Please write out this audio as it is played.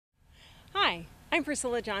I'm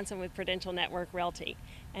Priscilla Johnson with Prudential Network Realty,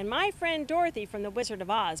 and my friend Dorothy from The Wizard of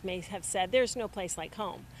Oz may have said there's no place like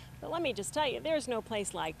home. But let me just tell you, there's no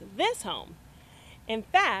place like this home. In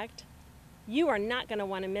fact, you are not going to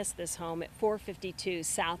want to miss this home at 452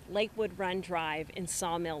 South Lakewood Run Drive in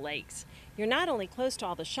Sawmill Lakes. You're not only close to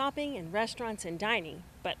all the shopping and restaurants and dining,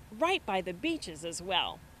 but right by the beaches as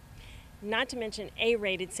well. Not to mention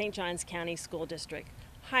A-rated St. Johns County School District,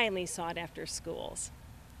 highly sought after schools.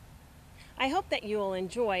 I hope that you will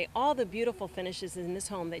enjoy all the beautiful finishes in this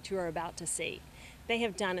home that you are about to see. They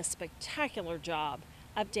have done a spectacular job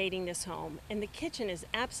updating this home, and the kitchen is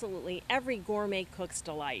absolutely every gourmet cook's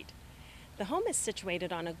delight. The home is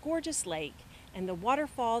situated on a gorgeous lake, and the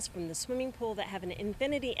waterfalls from the swimming pool that have an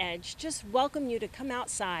infinity edge just welcome you to come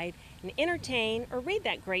outside and entertain or read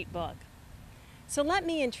that great book. So let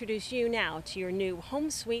me introduce you now to your new home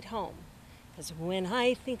sweet home. Because when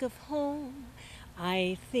I think of home,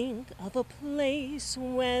 I think of a place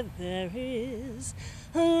where there is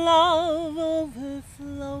love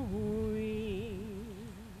overflowing.